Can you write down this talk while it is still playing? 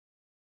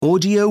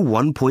Audio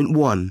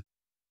 1.1.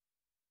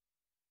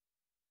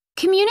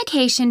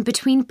 Communication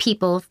between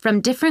people from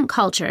different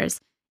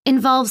cultures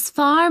involves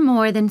far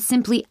more than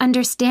simply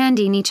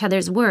understanding each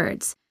other's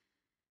words.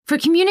 For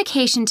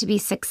communication to be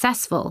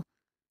successful,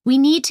 we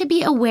need to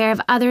be aware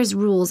of others'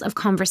 rules of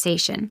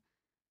conversation,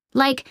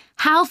 like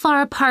how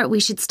far apart we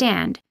should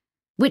stand,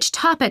 which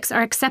topics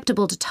are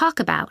acceptable to talk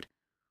about,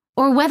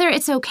 or whether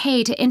it's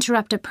okay to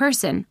interrupt a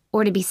person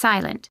or to be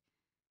silent.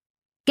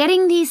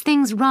 Getting these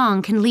things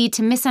wrong can lead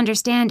to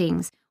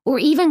misunderstandings or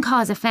even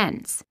cause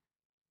offense.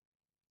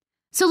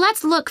 So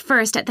let's look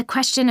first at the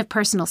question of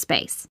personal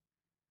space.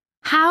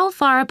 How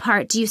far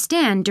apart do you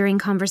stand during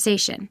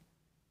conversation?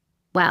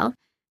 Well,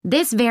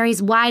 this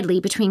varies widely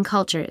between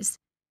cultures.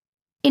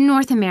 In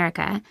North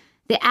America,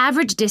 the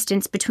average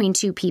distance between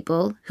two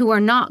people who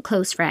are not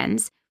close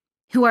friends,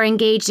 who are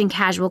engaged in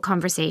casual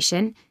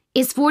conversation,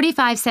 is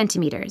 45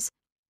 centimeters.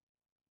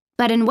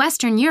 But in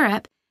Western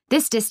Europe,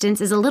 this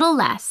distance is a little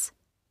less,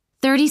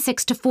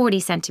 36 to 40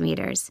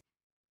 centimeters.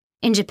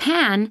 In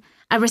Japan,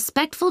 a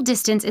respectful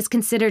distance is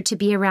considered to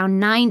be around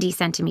 90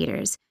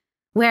 centimeters,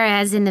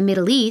 whereas in the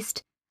Middle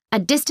East, a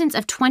distance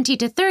of 20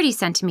 to 30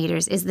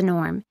 centimeters is the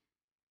norm.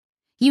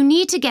 You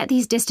need to get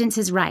these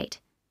distances right.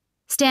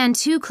 Stand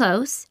too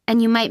close, and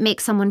you might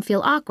make someone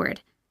feel awkward.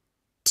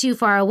 Too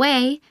far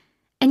away,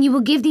 and you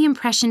will give the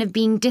impression of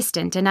being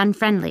distant and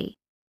unfriendly.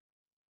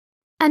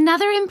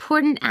 Another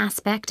important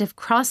aspect of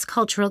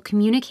cross-cultural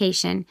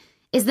communication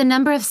is the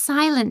number of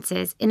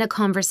silences in a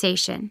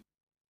conversation.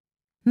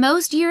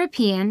 Most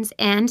Europeans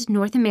and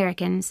North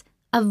Americans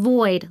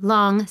avoid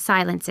long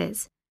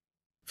silences.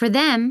 For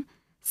them,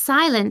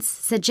 silence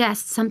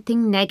suggests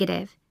something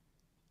negative.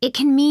 It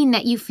can mean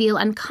that you feel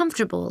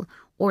uncomfortable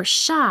or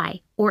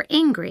shy or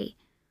angry,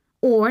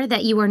 or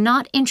that you are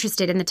not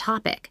interested in the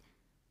topic.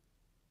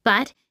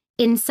 But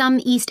in some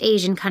East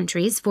Asian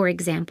countries, for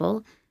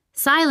example,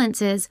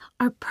 silences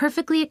are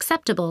perfectly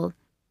acceptable.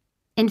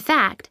 In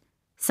fact,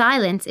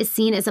 silence is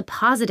seen as a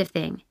positive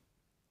thing.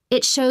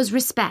 It shows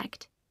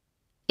respect.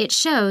 It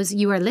shows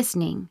you are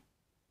listening.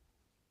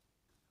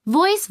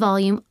 Voice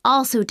volume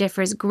also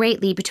differs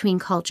greatly between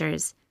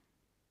cultures.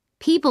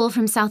 People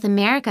from South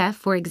America,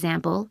 for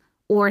example,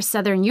 or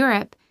Southern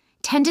Europe,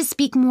 tend to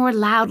speak more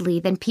loudly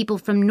than people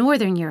from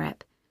Northern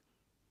Europe.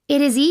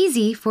 It is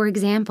easy, for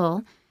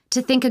example,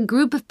 to think a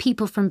group of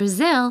people from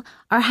Brazil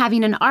are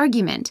having an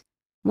argument,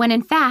 when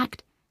in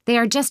fact, they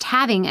are just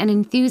having an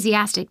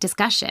enthusiastic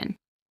discussion.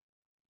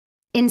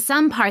 In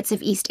some parts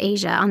of East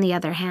Asia, on the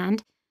other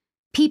hand,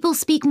 people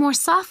speak more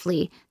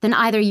softly than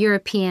either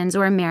Europeans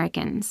or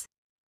Americans.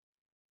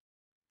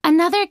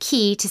 Another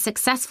key to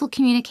successful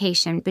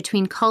communication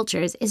between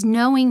cultures is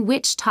knowing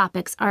which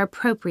topics are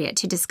appropriate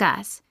to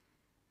discuss.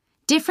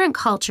 Different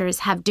cultures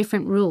have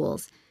different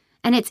rules,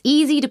 and it's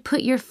easy to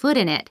put your foot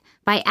in it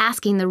by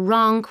asking the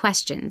wrong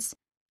questions,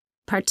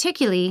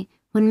 particularly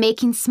when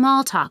making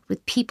small talk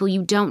with people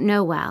you don't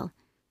know well.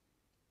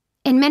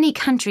 In many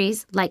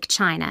countries, like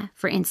China,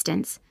 for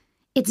instance,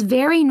 it's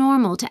very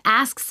normal to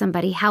ask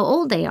somebody how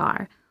old they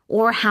are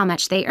or how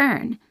much they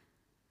earn.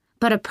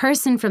 But a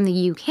person from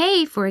the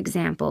UK, for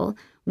example,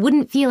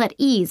 wouldn't feel at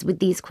ease with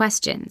these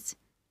questions.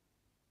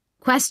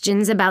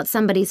 Questions about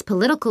somebody's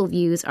political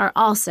views are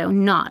also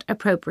not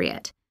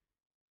appropriate.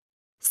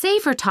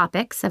 Safer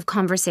topics of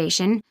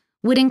conversation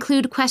would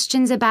include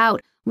questions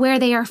about where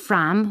they are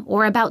from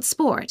or about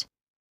sport.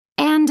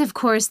 And, of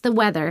course, the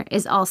weather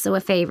is also a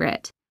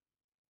favorite.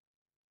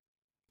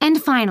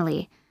 And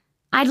finally,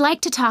 I'd like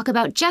to talk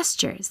about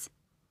gestures,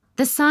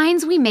 the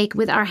signs we make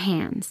with our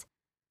hands.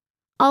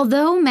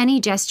 Although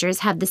many gestures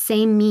have the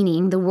same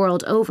meaning the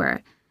world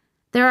over,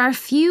 there are a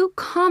few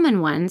common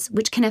ones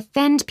which can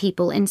offend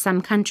people in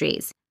some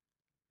countries.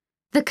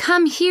 The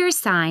 "come here"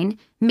 sign,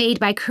 made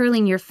by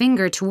curling your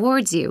finger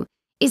towards you,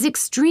 is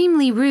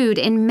extremely rude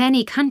in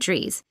many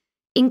countries,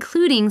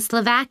 including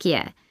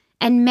Slovakia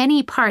and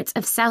many parts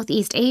of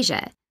Southeast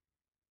Asia.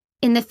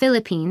 In the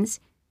Philippines,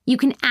 you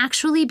can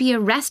actually be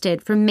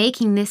arrested for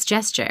making this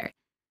gesture.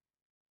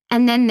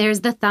 And then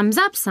there's the thumbs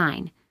up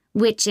sign,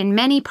 which in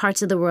many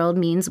parts of the world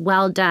means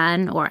well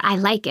done or I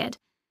like it.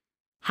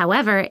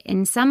 However,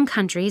 in some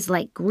countries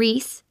like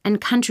Greece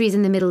and countries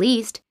in the Middle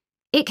East,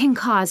 it can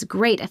cause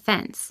great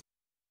offense.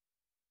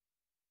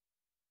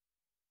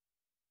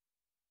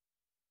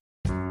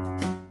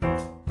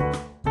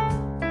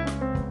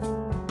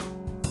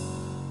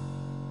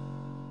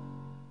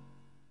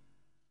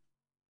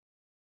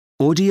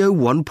 Audio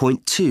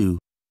 1.2.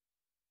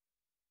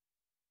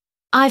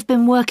 I've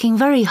been working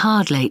very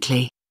hard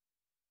lately.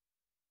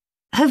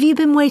 Have you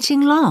been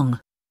waiting long?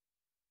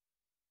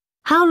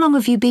 How long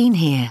have you been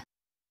here?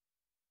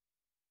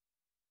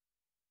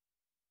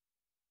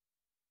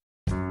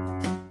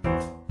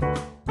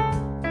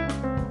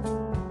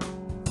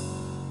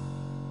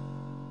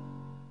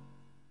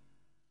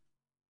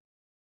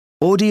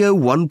 Audio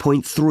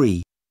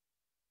 1.3.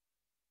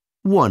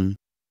 1.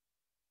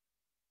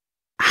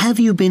 Have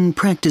you been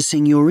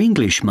practicing your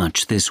English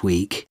much this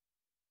week?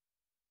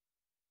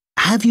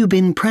 Have you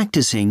been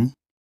practicing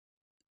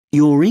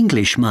your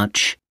English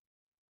much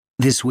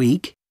this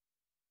week?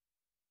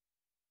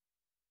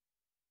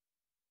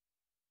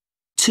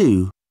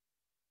 2.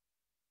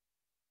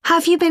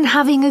 Have you been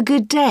having a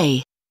good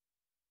day?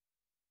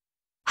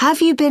 Have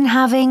you been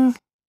having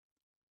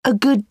a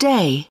good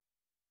day?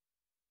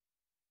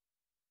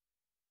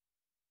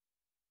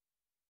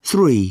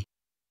 3.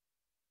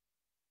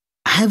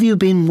 Have you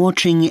been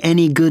watching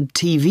any good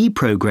TV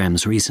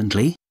programs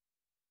recently?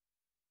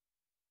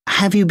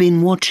 Have you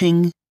been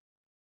watching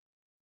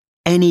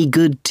any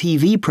good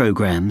TV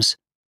programs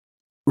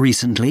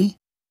recently?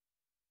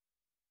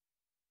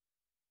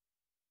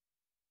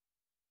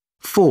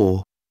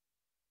 4.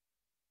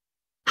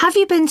 Have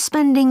you been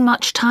spending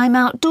much time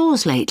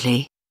outdoors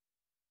lately?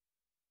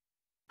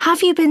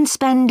 Have you been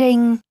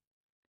spending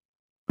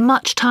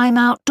much time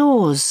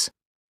outdoors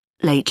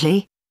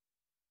lately?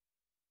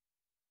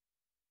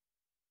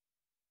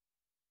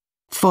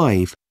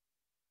 5.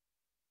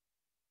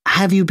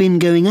 Have you been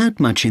going out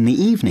much in the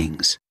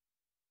evenings?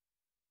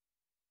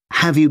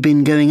 Have you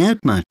been going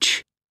out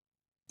much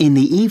in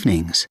the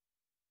evenings?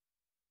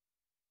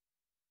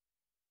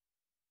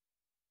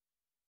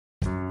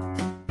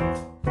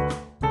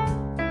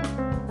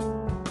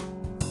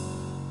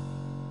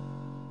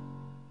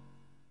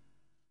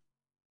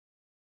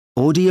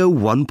 Audio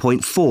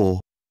 1.4.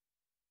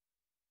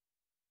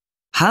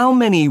 How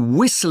many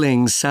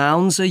whistling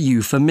sounds are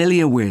you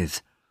familiar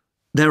with?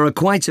 There are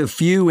quite a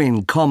few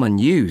in common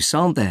use,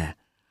 aren't there?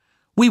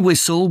 We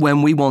whistle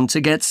when we want to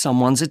get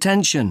someone's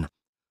attention.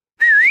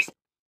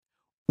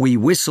 We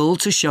whistle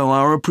to show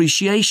our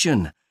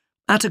appreciation,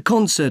 at a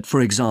concert,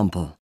 for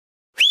example.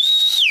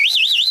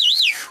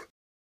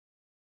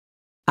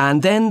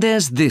 And then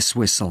there's this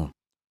whistle.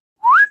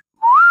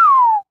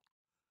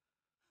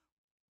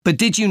 But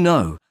did you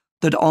know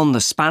that on the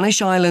Spanish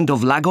island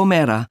of La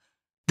Gomera,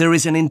 there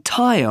is an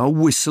entire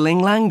whistling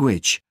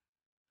language?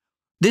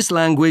 This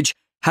language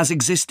has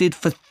existed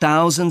for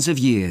thousands of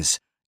years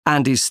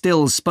and is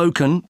still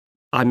spoken,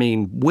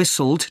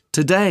 whistled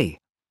today.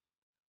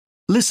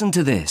 Listen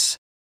to this.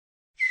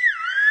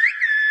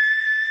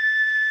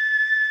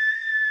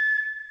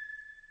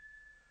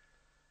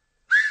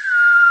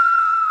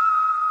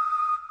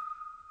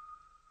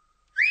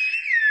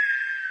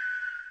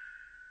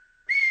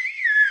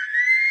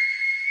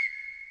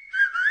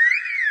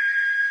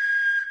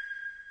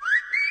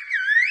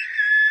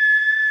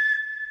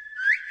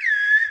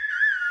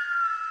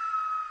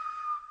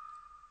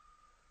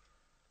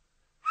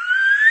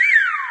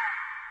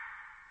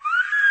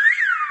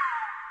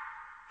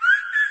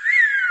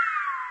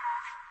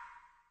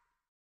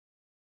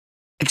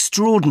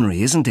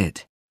 Extraordinary, isn't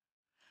it?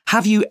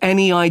 Have you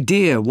any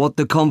idea what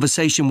the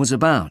conversation was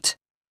about?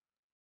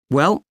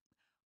 Well,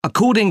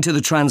 according to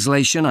the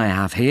translation I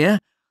have here,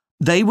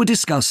 they were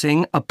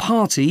discussing a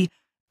party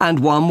and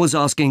one was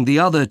asking the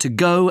other to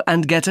go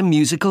and get a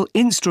musical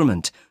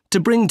instrument to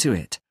bring to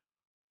it.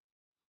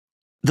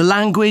 The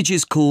language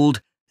is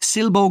called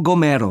Silbo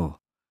Gomero,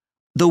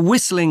 the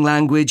whistling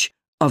language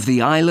of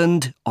the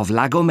island of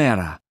La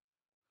Gomera.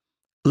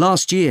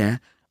 Last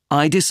year,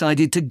 I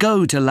decided to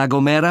go to La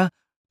Gomera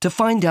to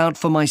find out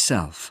for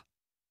myself.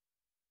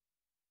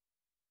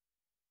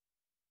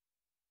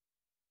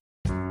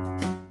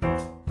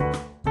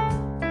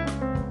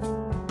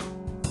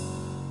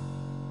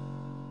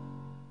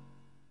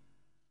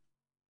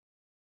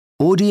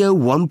 Audio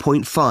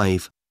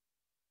 1.5.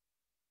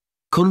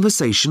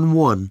 Conversation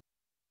 1.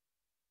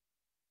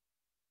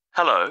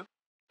 Hello,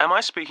 am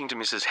I speaking to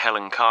Mrs.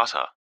 Helen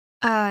Carter?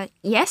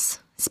 Yes,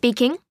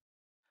 speaking.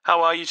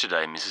 How are you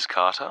today, Mrs.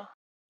 Carter?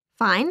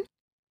 Fine.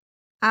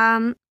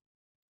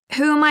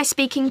 Who am I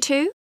speaking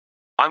to?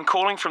 I'm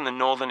calling from the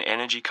Northern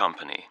Energy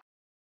Company,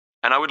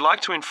 and I would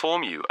like to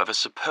inform you of a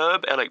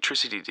superb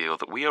electricity deal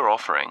that we are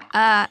offering.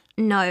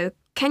 No.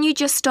 Can you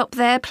just stop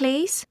there,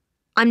 please?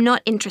 I'm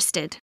not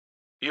interested.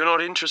 You're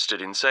not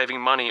interested in saving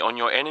money on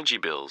your energy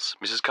bills,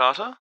 Mrs.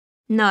 Carter?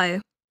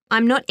 No,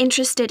 I'm not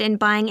interested in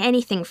buying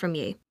anything from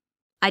you.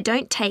 I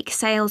don't take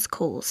sales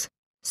calls.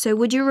 So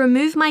would you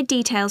remove my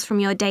details from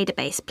your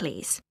database,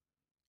 please?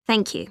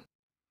 Thank you.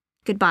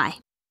 Goodbye.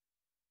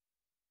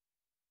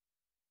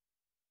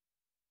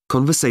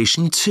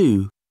 Conversation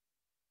 2.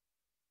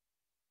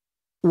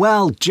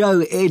 Well,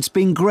 Joe, it's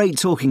been great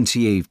talking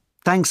to you.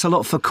 Thanks a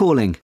lot for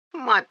calling.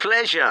 My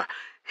pleasure.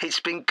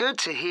 It's been good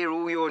to hear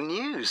all your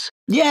news.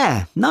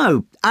 Yeah,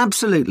 no,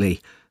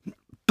 absolutely.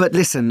 But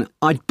listen,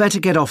 I'd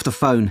better get off the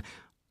phone.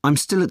 I'm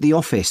still at the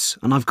office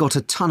and I've got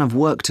a ton of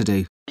work to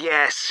do.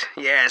 Yes,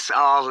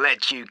 I'll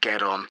let you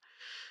get on.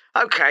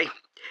 OK.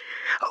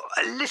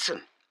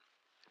 Listen,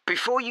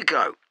 before you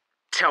go,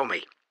 tell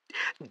me,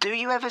 do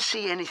you ever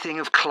see anything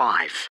of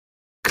Clive?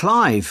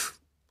 Clive?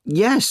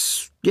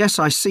 Yes,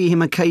 I see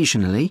him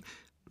occasionally.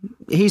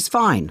 He's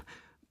fine.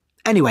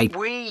 Anyway...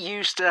 We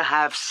used to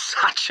have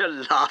such a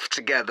laugh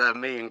together,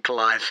 me and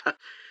Clive.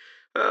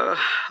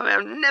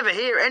 I never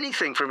hear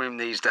anything from him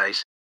these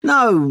days.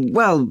 No,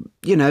 well,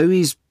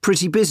 he's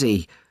pretty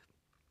busy.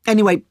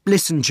 Anyway,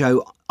 listen,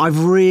 Joe,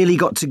 I've really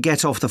got to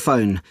get off the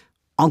phone.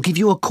 I'll give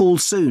you a call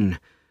soon.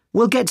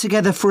 We'll get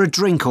together for a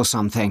drink or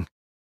something.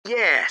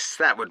 Yes,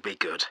 that would be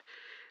good.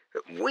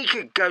 We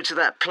could go to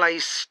that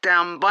place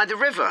down by the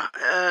river.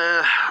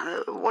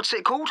 What's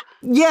it called?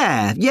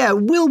 Yeah,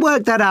 we'll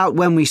work that out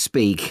when we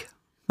speak.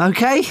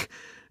 OK?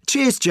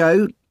 Cheers,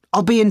 Joe.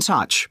 I'll be in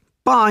touch.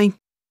 Bye.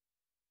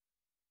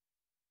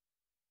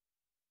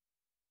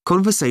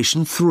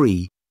 Conversation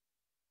 3.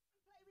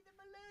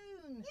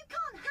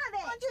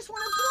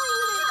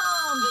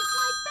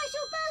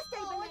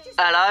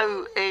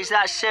 Hello, is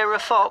that Sarah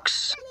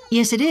Fox?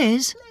 Yes, it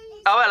is.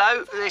 Oh,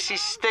 hello, this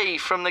is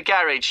Steve from the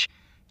garage.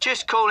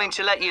 Just calling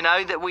to let you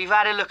know that we've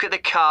had a look at the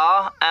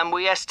car and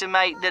we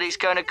estimate that it's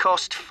going to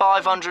cost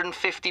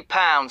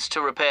 £550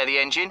 to repair the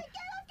engine.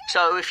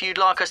 So if you'd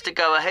like us to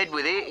go ahead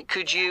with it,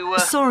 could you...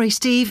 Sorry,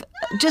 Steve.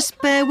 Just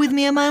bear with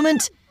me a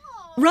moment.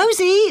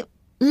 Rosie,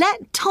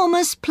 let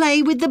Thomas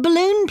play with the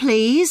balloon,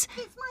 please.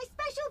 It's my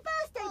special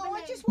birthday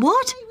balloon. I just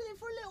What? to play with it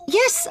for a little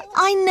Yes, while.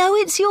 I know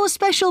it's your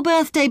special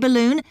birthday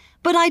balloon,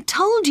 but I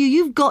told you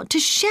you've got to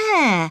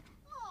share.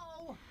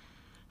 Oh,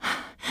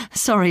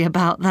 Sorry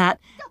about that.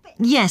 stop it.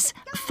 Yes,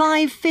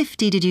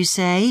 £550, did you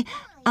say?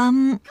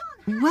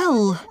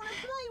 Well,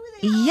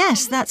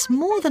 yes, that's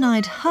more than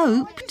I'd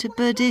hoped,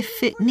 but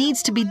if it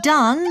needs to be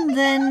done,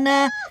 then,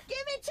 Give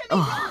it to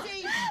me,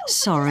 Rosie.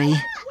 sorry.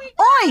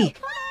 Oi!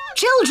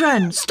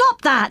 Children,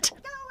 stop that!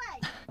 Go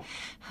away.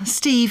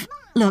 Steve,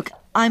 look,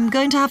 I'm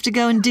going to have to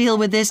go and deal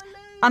with this.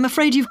 I'm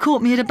afraid you've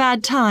caught me at a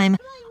bad time.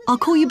 I'll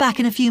call you back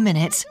in a few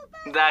minutes.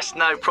 That's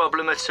no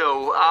problem at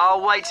all.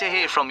 I'll wait to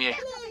hear from you.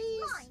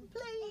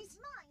 Please.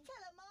 Tell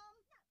her, Mum.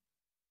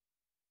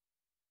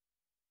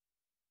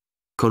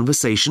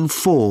 Conversation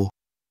 4.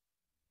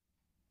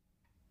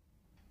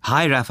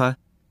 Hi, Rafa.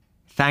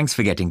 Thanks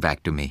for getting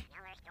back to me.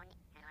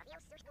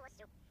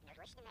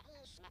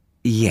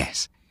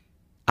 Yes.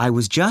 I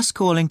was just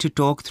calling to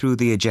talk through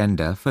the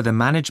agenda for the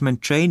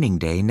management training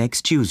day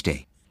next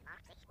Tuesday.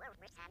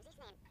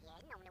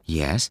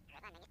 Yes.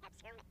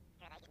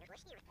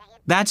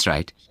 That's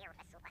right.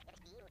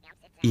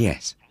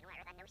 Yes.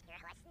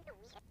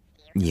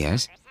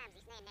 Yes.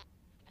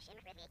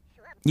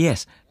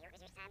 Yes.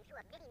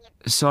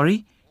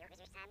 Sorry?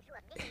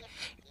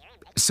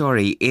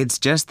 Sorry, it's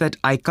just that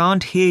I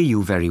can't hear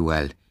you very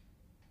well.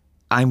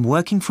 I'm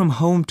working from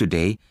home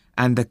today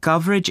and the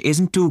coverage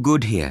isn't too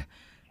good here.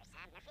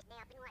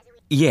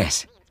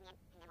 Yes.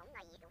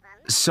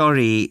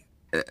 Sorry,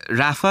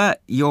 Rafa,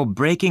 you're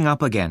breaking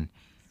up again.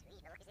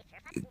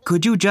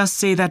 Could you just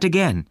say that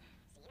again?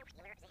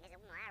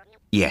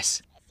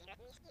 Yes.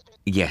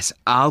 Yes,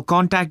 I'll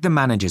contact the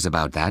managers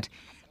about that.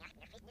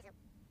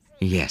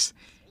 Yes.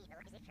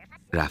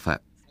 Rafa.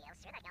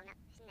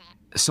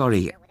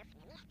 Sorry.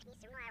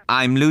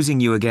 I'm losing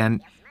you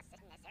again.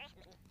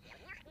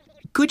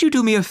 Could you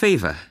do me a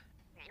favor?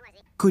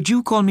 Could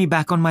you call me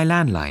back on my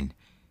landline?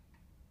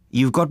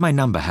 You've got my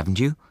number, haven't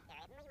you?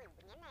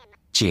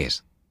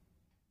 Cheers.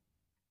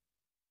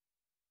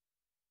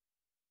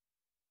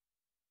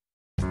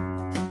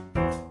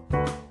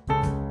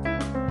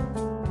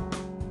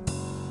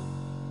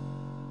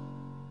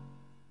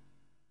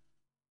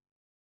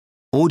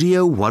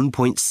 Audio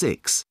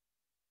 1.6.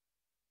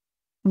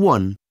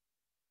 1,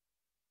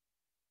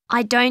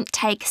 I don't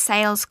take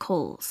sales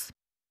calls.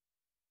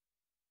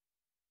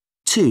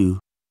 2,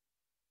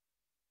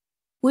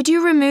 Would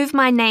you remove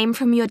my name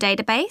from your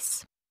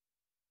database?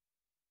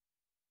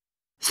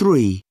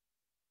 3,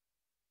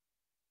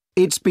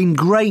 It's been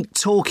great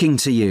talking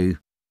to you.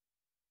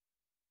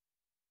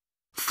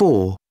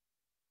 4,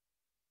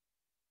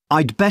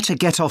 I'd better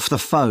get off the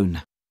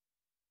phone.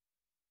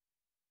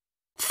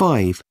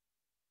 5,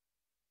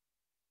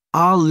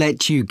 I'll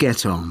let you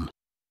get on.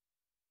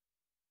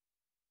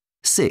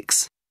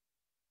 6,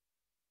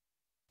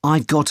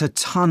 I've got a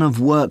ton of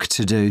work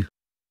to do.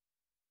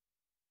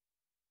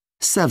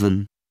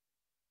 7,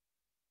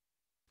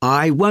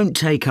 I won't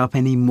take up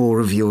any more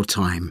of your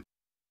time.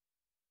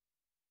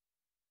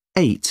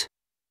 8,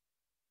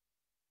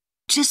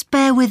 Just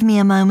bear with me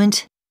a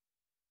moment.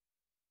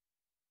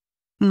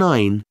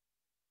 9,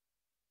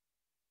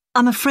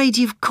 I'm afraid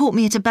you've caught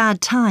me at a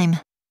bad time.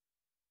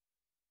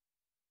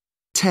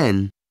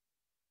 10,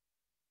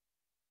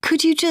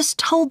 Could you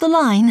just hold the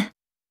line?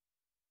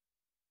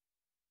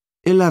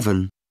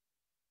 11,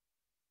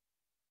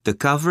 The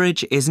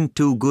coverage isn't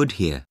too good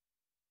here.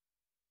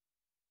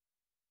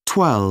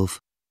 12,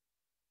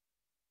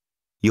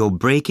 You're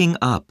breaking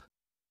up.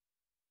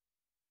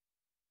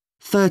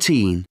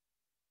 13,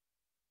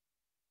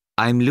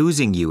 I'm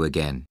losing you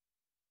again.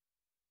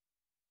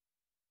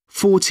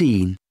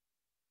 14,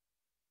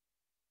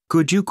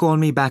 Could you call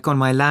me back on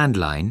my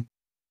landline?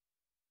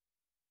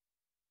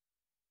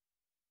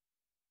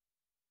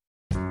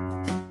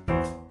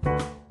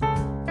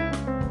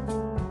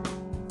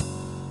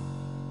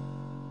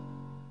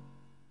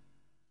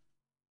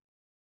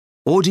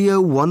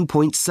 Audio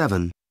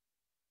 1.7.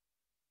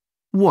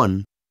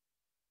 1,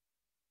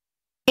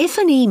 If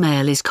an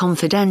email is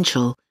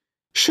confidential,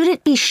 should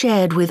it be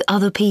shared with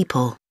other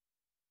people?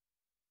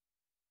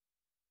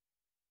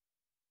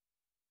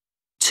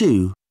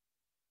 2,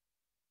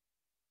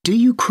 Do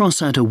you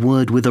cross out a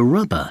word with a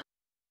rubber?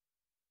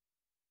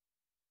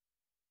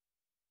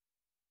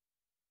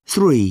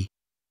 3,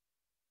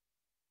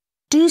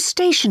 Do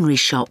stationery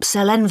shops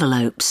sell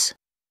envelopes?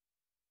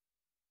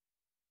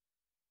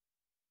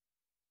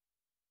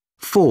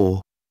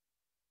 4,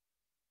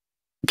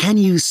 Can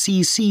you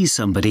CC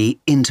somebody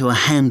into a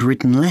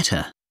handwritten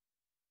letter?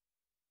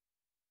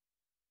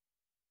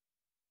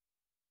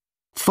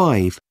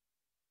 5,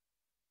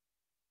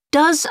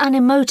 Does an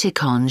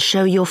emoticon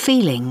show your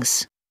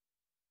feelings?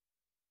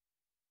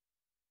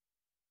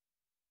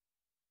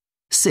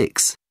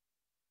 6,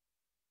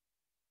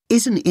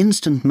 Is an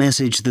instant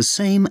message the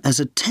same as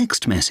a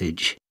text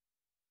message?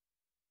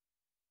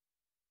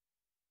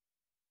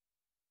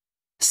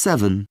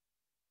 7,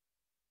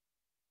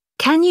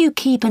 Can you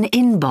keep an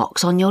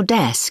inbox on your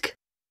desk?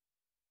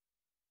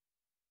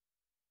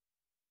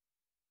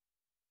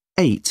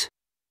 8,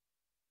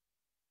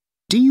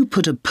 Do you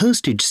put a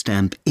postage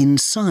stamp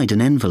inside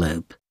an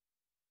envelope?